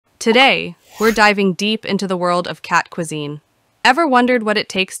Today, we're diving deep into the world of cat cuisine. Ever wondered what it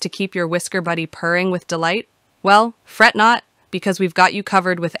takes to keep your whisker buddy purring with delight? Well, fret not, because we've got you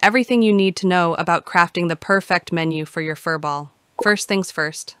covered with everything you need to know about crafting the perfect menu for your fur ball. First things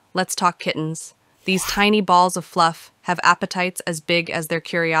first, let's talk kittens. These tiny balls of fluff have appetites as big as their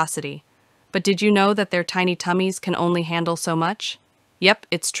curiosity. But did you know that their tiny tummies can only handle so much? Yep,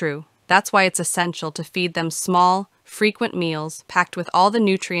 it's true. That's why it's essential to feed them small, frequent meals packed with all the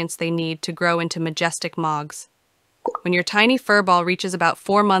nutrients they need to grow into majestic mogs. When your tiny fur ball reaches about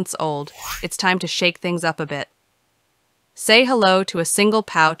 4 months old, it's time to shake things up a bit. Say hello to a single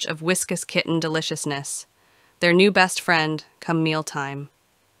pouch of Whiskas Kitten deliciousness, their new best friend come mealtime.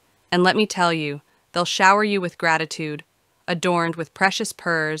 And let me tell you, they'll shower you with gratitude, adorned with precious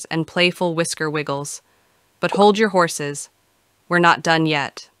purrs and playful whisker wiggles. But hold your horses, we're not done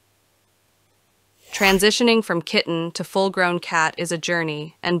yet. Transitioning from kitten to full-grown cat is a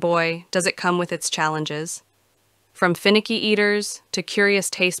journey, and boy, does it come with its challenges. From finicky eaters to curious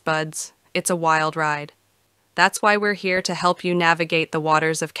taste buds, it's a wild ride. That's why we're here to help you navigate the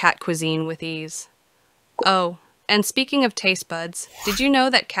waters of cat cuisine with ease. Oh, and speaking of taste buds, did you know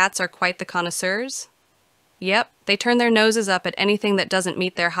that cats are quite the connoisseurs? Yep, they turn their noses up at anything that doesn't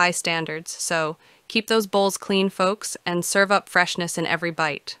meet their high standards, so keep those bowls clean, folks, and serve up freshness in every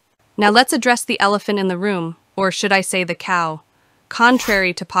bite. Now let's address the elephant in the room, or should I say the cow.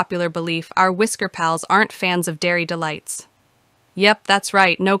 Contrary to popular belief, our whisker pals aren't fans of dairy delights. Yep, that's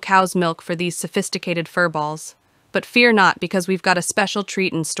right, no cow's milk for these sophisticated fur balls. But fear not, because we've got a special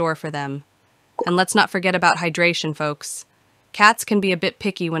treat in store for them. And let's not forget about hydration, folks. Cats can be a bit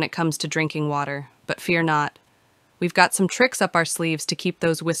picky when it comes to drinking water, but fear not. We've got some tricks up our sleeves to keep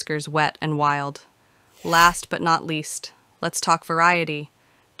those whiskers wet and wild. Last but not least, let's talk variety.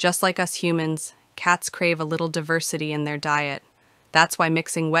 Just like us humans, cats crave a little diversity in their diet. That's why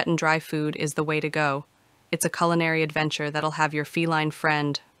mixing wet and dry food is the way to go. It's a culinary adventure that'll have your feline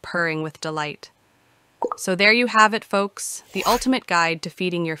friend purring with delight. So there you have it, folks, the ultimate guide to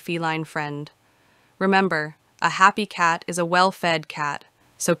feeding your feline friend. Remember, a happy cat is a well-fed cat,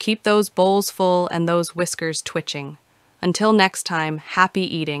 so keep those bowls full and those whiskers twitching. Until next time, happy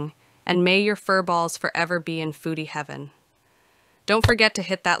eating, and may your fur balls forever be in foodie heaven. Don't forget to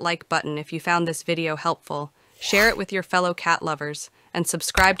hit that like button if you found this video helpful, share it with your fellow cat lovers, and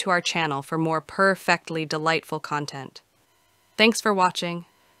subscribe to our channel for more perfectly delightful content. Thanks for watching,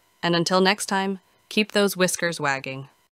 and until next time, keep those whiskers wagging.